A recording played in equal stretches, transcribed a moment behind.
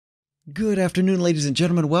Good afternoon, ladies and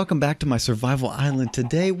gentlemen. Welcome back to my survival island.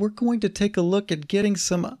 Today, we're going to take a look at getting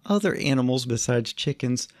some other animals besides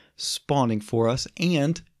chickens spawning for us,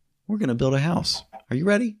 and we're going to build a house. Are you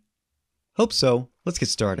ready? Hope so. Let's get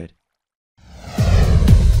started.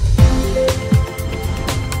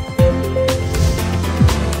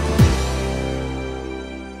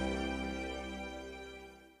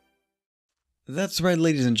 That's right,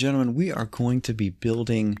 ladies and gentlemen. We are going to be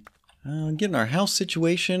building getting our house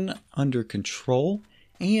situation under control,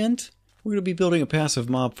 and we're going to be building a passive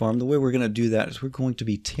mob farm. The way we're going to do that is we're going to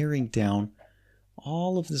be tearing down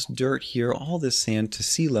all of this dirt here, all this sand to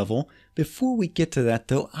sea level. Before we get to that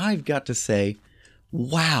though, I've got to say,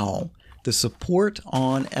 wow, the support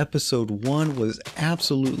on episode 1 was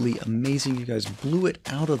absolutely amazing. You guys blew it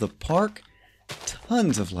out of the park.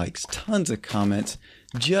 Tons of likes, tons of comments,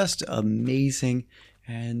 just amazing.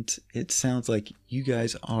 And it sounds like you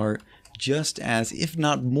guys are just as, if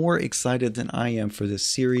not more excited than I am for this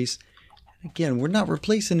series. Again, we're not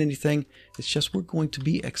replacing anything. It's just we're going to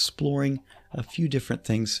be exploring a few different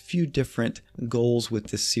things, a few different goals with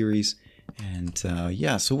this series. And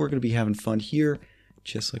yeah, so we're going to be having fun here,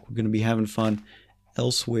 just like we're going to be having fun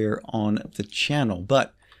elsewhere on the channel.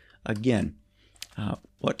 But again,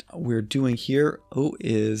 what we're doing here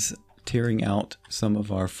is tearing out some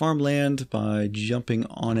of our farmland by jumping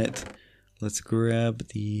on it. Let's grab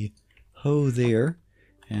the hoe there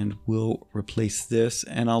and we'll replace this,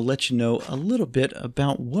 and I'll let you know a little bit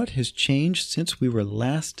about what has changed since we were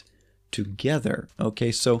last together.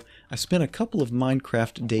 Okay, so I spent a couple of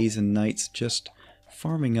Minecraft days and nights just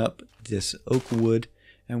farming up this oak wood,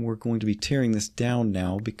 and we're going to be tearing this down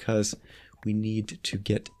now because we need to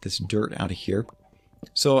get this dirt out of here.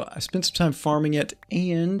 So I spent some time farming it,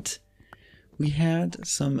 and we had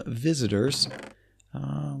some visitors.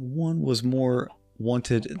 One was more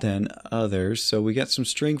wanted than others. So we got some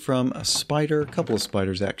string from a spider, a couple of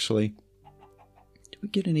spiders actually. Did we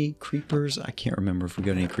get any creepers? I can't remember if we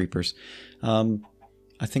got any creepers.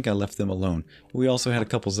 I think I left them alone. But we also had a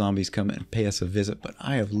couple zombies come and pay us a visit, but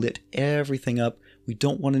I have lit everything up. We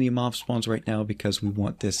don't want any mob spawns right now because we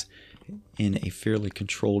want this in a fairly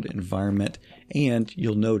controlled environment. And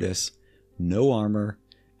you'll notice no armor,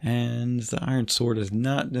 and the iron sword is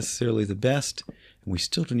not necessarily the best, and we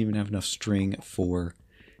still don't even have enough string for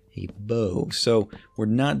a bow. So we're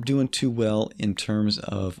not doing too well in terms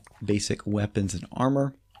of basic weapons and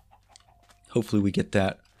armor. Hopefully we get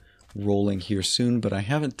that rolling here soon, but I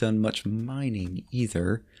haven't done much mining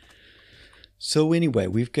either. So anyway,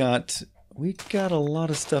 we've got a lot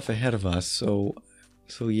of stuff ahead of us. So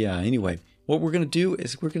yeah, anyway, what we're going to do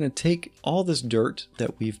is we're going to take all this dirt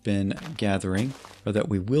that we've been gathering, or that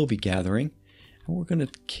we will be gathering, and we're going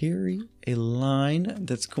to carry a line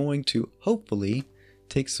that's going to hopefully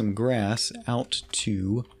take some grass out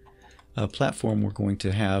to a platform we're going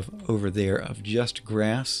to have over there of just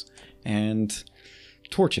grass and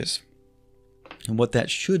torches. And what that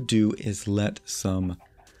should do is let some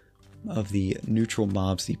of the neutral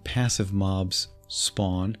mobs, the passive mobs,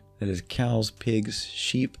 spawn. That is cows, pigs,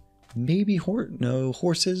 sheep, maybe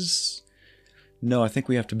horses. No, I think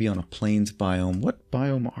we have to be on a plains biome. What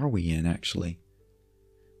biome are we in, actually?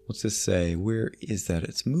 What's this say? Where is that?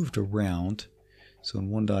 It's moved around. So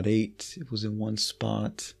in 1.8, it was in one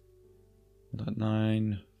spot.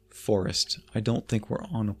 1.9, forest. I don't think we're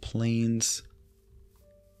on a plains.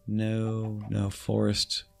 No,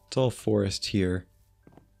 forest. It's all forest here.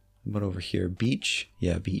 But over here, beach?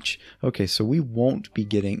 Yeah, beach. Okay, so we won't be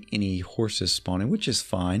getting any horses spawning, which is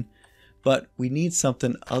fine. But we need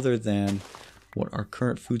something other than what our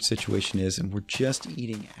current food situation is, and we're just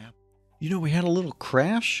eating apples. You know, we had a little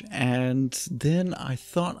crash, and then I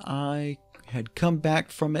thought I had come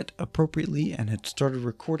back from it appropriately and had started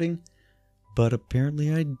recording, but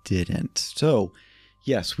apparently I didn't. So,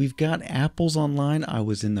 yes, we've got apples online. I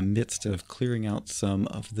was in the midst of clearing out some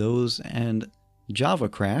of those, and Java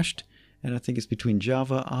crashed, and I think it's between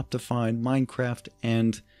Java, Optifine, Minecraft,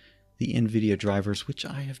 and the NVIDIA drivers, which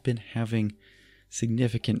I have been having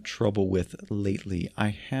significant trouble with lately. I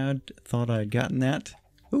had thought I had gotten that.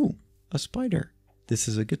 Ooh, a spider. This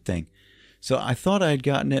is a good thing. So I thought I had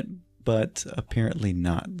gotten it, but apparently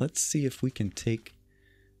not. Let's see if we can take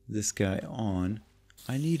this guy on.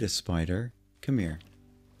 I need a spider. Come here.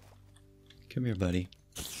 Come here, buddy.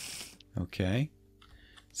 Okay.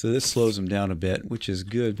 So this slows him down a bit, which is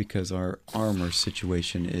good because our armor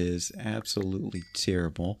situation is absolutely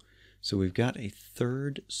terrible. So we've got a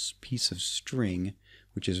third piece of string,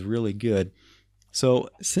 which is really good. So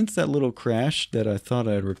since that little crash that I thought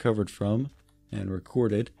I had recovered from and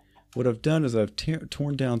recorded, what I've done is I've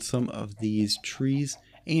torn down some of these trees,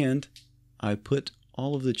 and I put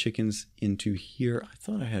all of the chickens into here. I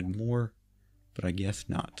thought I had more, but I guess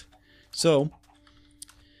not. So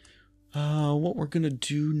what we're going to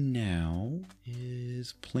do now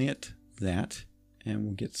is plant that, and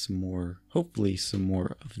we'll get some more, hopefully some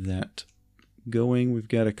more of that going. We've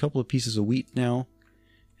got a couple of pieces of wheat now,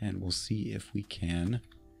 and we'll see if we can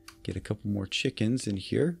get a couple more chickens in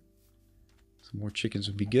here. Some more chickens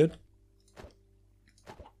would be good.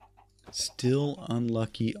 Still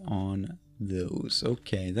unlucky on those.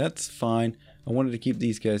 Okay, that's fine. I wanted to keep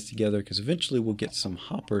these guys together because eventually we'll get some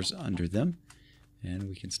hoppers under them, and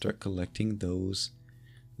we can start collecting those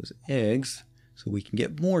eggs so we can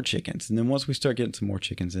get more chickens. And then once we start getting some more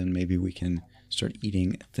chickens in, maybe we can start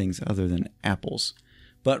eating things other than apples.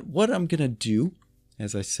 But what I'm going to do,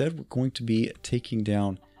 as I said, we're going to be taking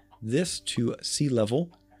down this to sea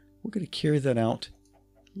level. We're going to carry that out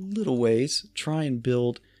a little ways, try and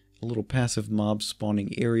build a little passive mob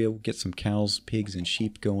spawning area. We'll get some cows, pigs, and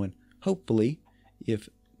sheep going. Hopefully, if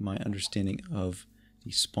my understanding of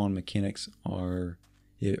the spawn mechanics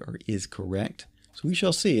is correct. So we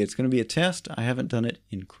shall see. It's going to be a test. I haven't done it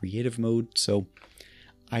in creative mode, so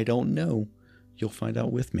I don't know. You'll find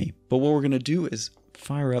out with me. But what we're going to do is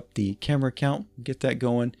fire up the camera count, get that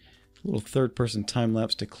going, a little third-person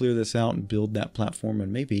time-lapse to clear this out and build that platform,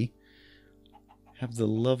 and maybe have the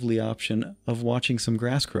lovely option of watching some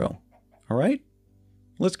grass grow. All right?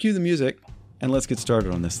 Let's cue the music, and let's get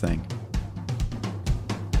started on this thing.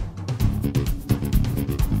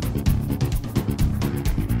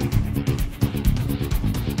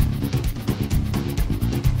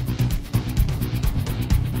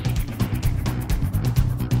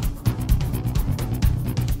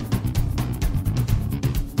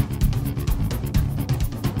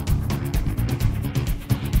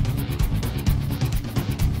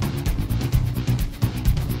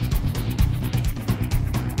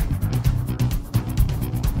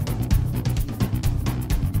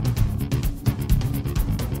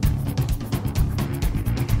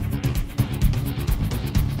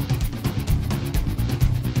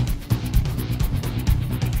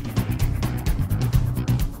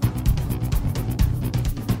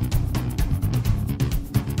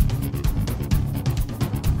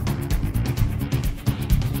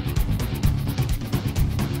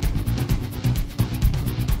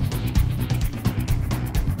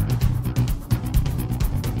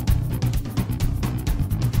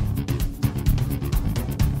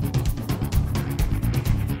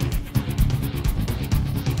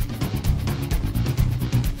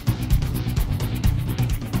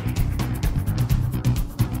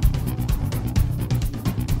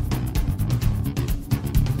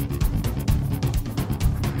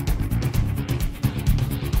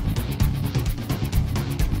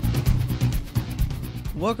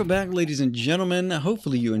 Welcome back, ladies and gentlemen.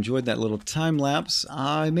 Hopefully you enjoyed that little time lapse.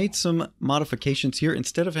 I made some modifications here.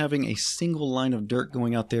 Instead of having a single line of dirt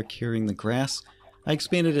going out there carrying the grass, I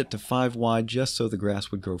expanded it to 5 wide just so the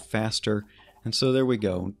grass would grow faster. And so there we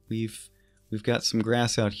go. We've got some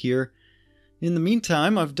grass out here. In the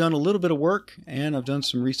meantime, I've done a little bit of work and I've done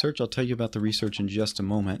some research. I'll tell you about the research in just a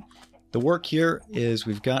moment. The work here is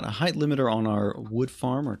we've got a height limiter on our wood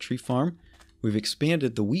farm, our tree farm. We've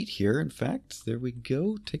expanded the wheat here. In fact, there we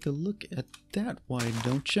go. Take a look at that. Why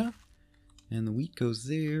don't ya? And the wheat goes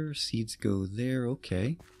there. Seeds go there.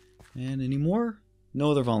 Okay. And any more?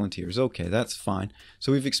 No other volunteers. Okay, that's fine.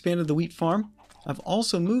 So we've expanded the wheat farm. I've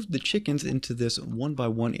also moved the chickens into this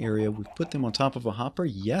 1x1 area. We've put them on top of a hopper.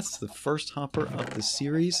 Yes, the first hopper of the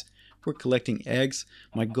series. We're collecting eggs.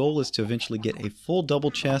 My goal is to eventually get a full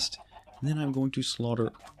double chest. And then I'm going to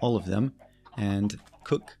slaughter all of them and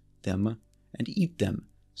cook them and eat them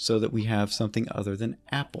so that we have something other than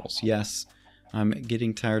apples. Yes, I'm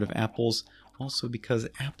getting tired of apples, also because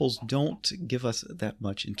apples don't give us that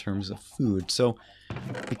much in terms of food. So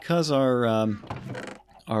because our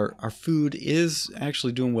food is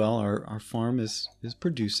actually doing well, our farm is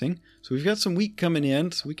producing. So we've got some wheat coming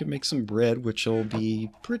in, so we can make some bread, which will be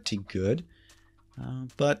pretty good.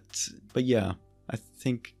 But yeah, I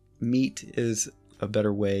think meat is a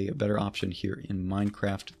better way, a better option here in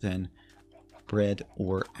Minecraft than bread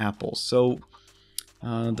or apples. So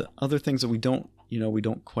the other things that we don't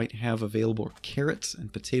quite have available are carrots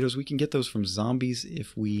and potatoes. We can get those from zombies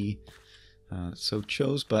if we so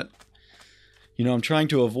chose, but I'm trying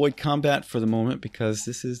to avoid combat for the moment because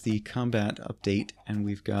this is the combat update, and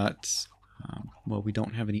we've got we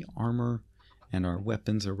don't have any armor, and our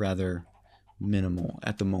weapons are rather minimal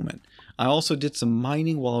at the moment. I also did some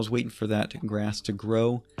mining while I was waiting for that grass to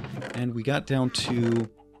grow, and we got down to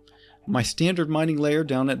my standard mining layer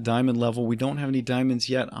down at diamond level. We don't have any diamonds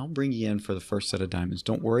yet. I'll bring you in for the first set of diamonds.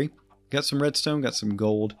 Don't worry. Got some redstone, got some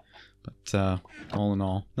gold, but all in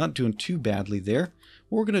all, not doing too badly there.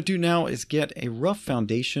 What we're going to do now is get a rough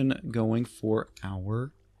foundation going for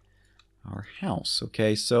our house.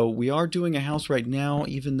 Okay, so we are doing a house right now,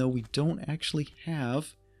 even though we don't actually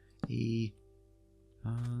have a...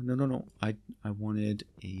 no. I wanted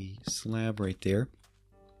a slab right there.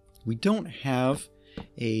 We don't have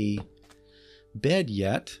a bed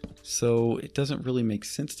yet, so it doesn't really make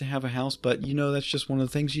sense to have a house, but you know, that's just one of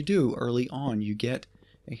the things you do early on. You get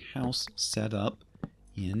a house set up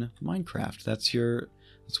in Minecraft. That's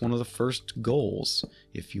one of the first goals,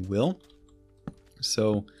 if you will.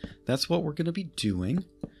 So that's what we're going to be doing,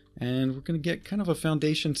 and we're going to get kind of a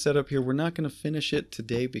foundation set up here. We're not going to finish it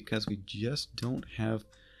today because we just don't have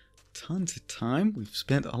tons of time. We've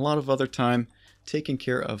spent a lot of other time taking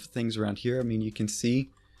care of things around here. I mean, you can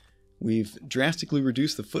see we've drastically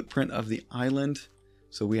reduced the footprint of the island,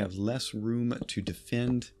 so we have less room to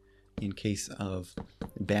defend in case of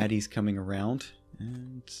baddies coming around,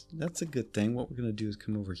 and that's a good thing. What we're going to do is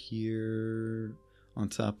come over here on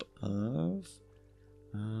top of,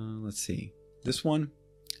 let's see, this one,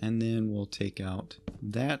 and then we'll take out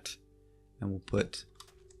that, and we'll put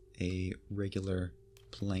a regular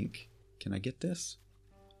plank. Can I get this?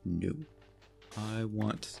 No. I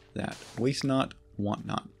want that. Waste not, want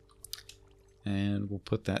not. And we'll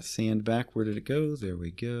put that sand back. Where did it go? There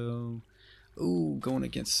we go. Ooh, going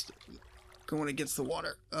against the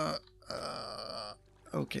water.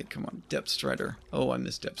 Okay, come on, Depth Strider. Oh, I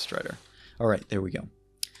missed Depth Strider. All right, there we go.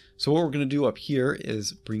 So what we're going to do up here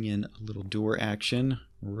is bring in a little door action,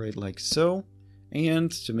 right like so. And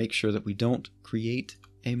to make sure that we don't create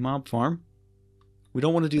a mob farm. We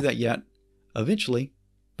don't want to do that yet. Eventually,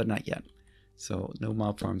 but not yet. So no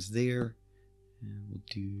mob farms there. And we'll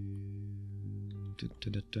do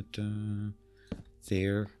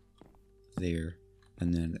there,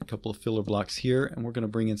 and then a couple of filler blocks here, and we're going to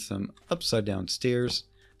bring in some upside down stairs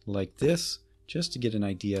like this, just to get an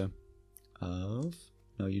idea of,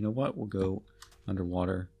 no, you know what, we'll go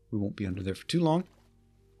underwater. We won't be under there for too long.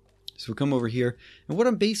 So we'll come over here, and what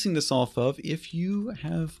I'm basing this off of, if you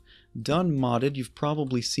have done modded, you've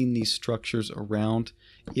probably seen these structures around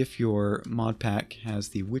if your mod pack has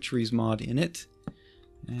the Witcheries mod in it,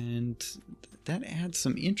 and that adds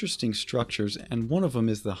some interesting structures, and one of them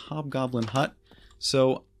is the Hobgoblin Hut.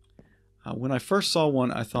 So when I first saw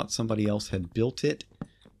one, I thought somebody else had built it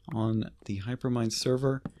on the Hypermine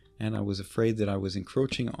server, and I was afraid that I was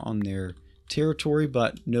encroaching on their territory,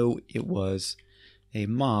 but no, it was a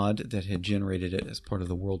mod that had generated it as part of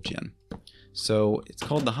the world gen. So it's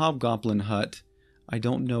called the Hobgoblin Hut. I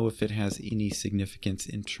don't know if it has any significance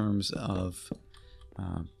in terms of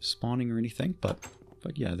spawning or anything, but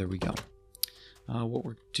yeah, there we go. What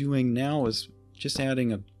we're doing now is just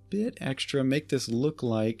adding a bit extra, make this look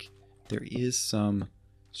like there is some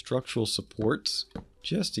structural supports,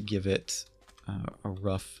 just to give it a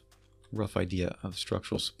rough idea of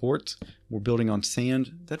structural supports. We're building on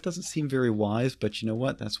sand. That doesn't seem very wise, but you know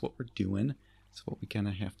what? That's what we're doing. That's what we kind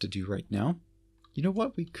of have to do right now. You know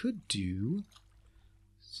what? We could do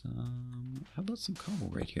some... How about some cobble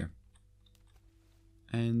right here?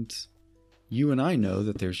 And you and I know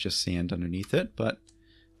that there's just sand underneath it, but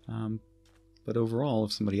overall,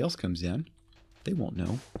 if somebody else comes in, they won't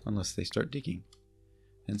know unless they start digging.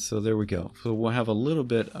 And so there we go. So we'll have a little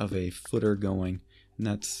bit of a footer going, and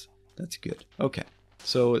that's good. Okay,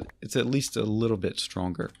 so it's at least a little bit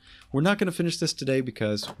stronger. We're not going to finish this today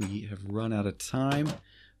because we have run out of time,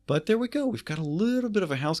 but there we go. We've got a little bit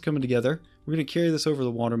of a house coming together. We're going to carry this over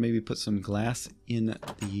the water, maybe put some glass in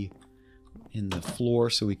the floor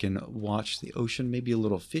so we can watch the ocean, maybe a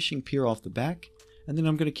little fishing pier off the back. And then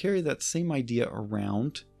I'm going to carry that same idea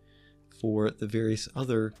around for the various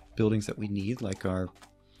other buildings that we need, like our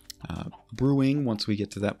brewing once we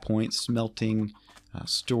get to that point, smelting,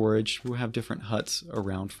 storage. We'll have different huts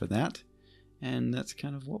around for that. And that's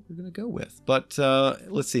kind of what we're going to go with. But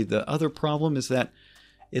let's see, the other problem is that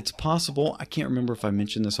it's possible, I can't remember if I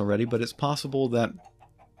mentioned this already, but it's possible that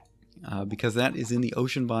because that is in the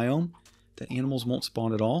ocean biome, that animals won't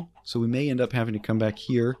spawn at all. So we may end up having to come back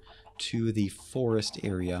here to the forest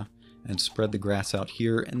area and spread the grass out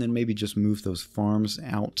here, and then maybe just move those farms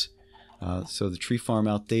out. So the tree farm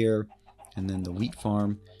out there, and then the wheat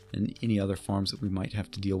farm, and any other farms that we might have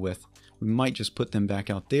to deal with. We might just put them back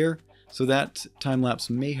out there. So that time lapse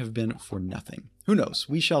may have been for nothing. Who knows?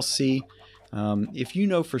 We shall see. If you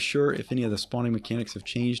know for sure if any of the spawning mechanics have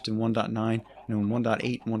changed in 1.9, in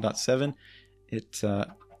 1.8 and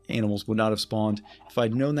 1.7, animals would not have spawned. If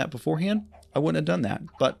I'd known that beforehand, I wouldn't have done that.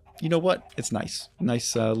 But you know what? It's nice.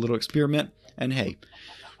 Nice little experiment. And hey,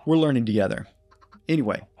 we're learning together.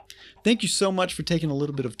 Anyway, Thank you so much for taking a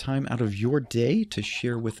little bit of time out of your day to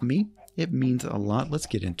share with me. It means a lot. Let's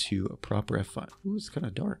get into a proper F5. Ooh, it's kind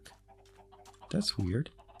of dark. That's weird.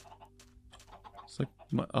 It's like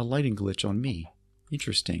a lighting glitch on me.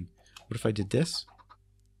 Interesting. What if I did this?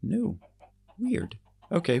 No. Weird.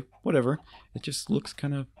 Okay, whatever. It just looks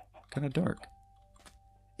kind of dark.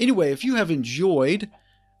 Anyway, if you have enjoyed,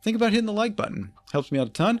 think about hitting the like button. Helps me out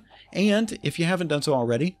a ton. And if you haven't done so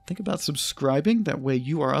already, think about subscribing. That way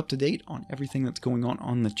you are up to date on everything that's going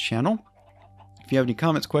on the channel. If you have any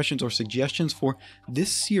comments, questions, or suggestions for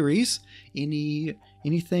this series,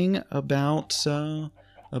 anything about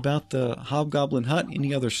the Hobgoblin Hut,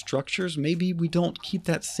 any other structures, maybe we don't keep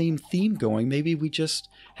that same theme going. Maybe we just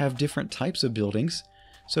have different types of buildings.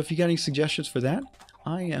 So if you got any suggestions for that,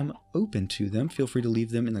 I am open to them. Feel free to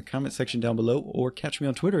leave them in the comment section down below or catch me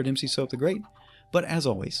on Twitter at MCSoapTheGreat. But as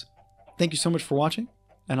always, thank you so much for watching,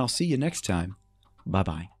 and I'll see you next time.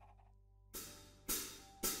 Bye-bye.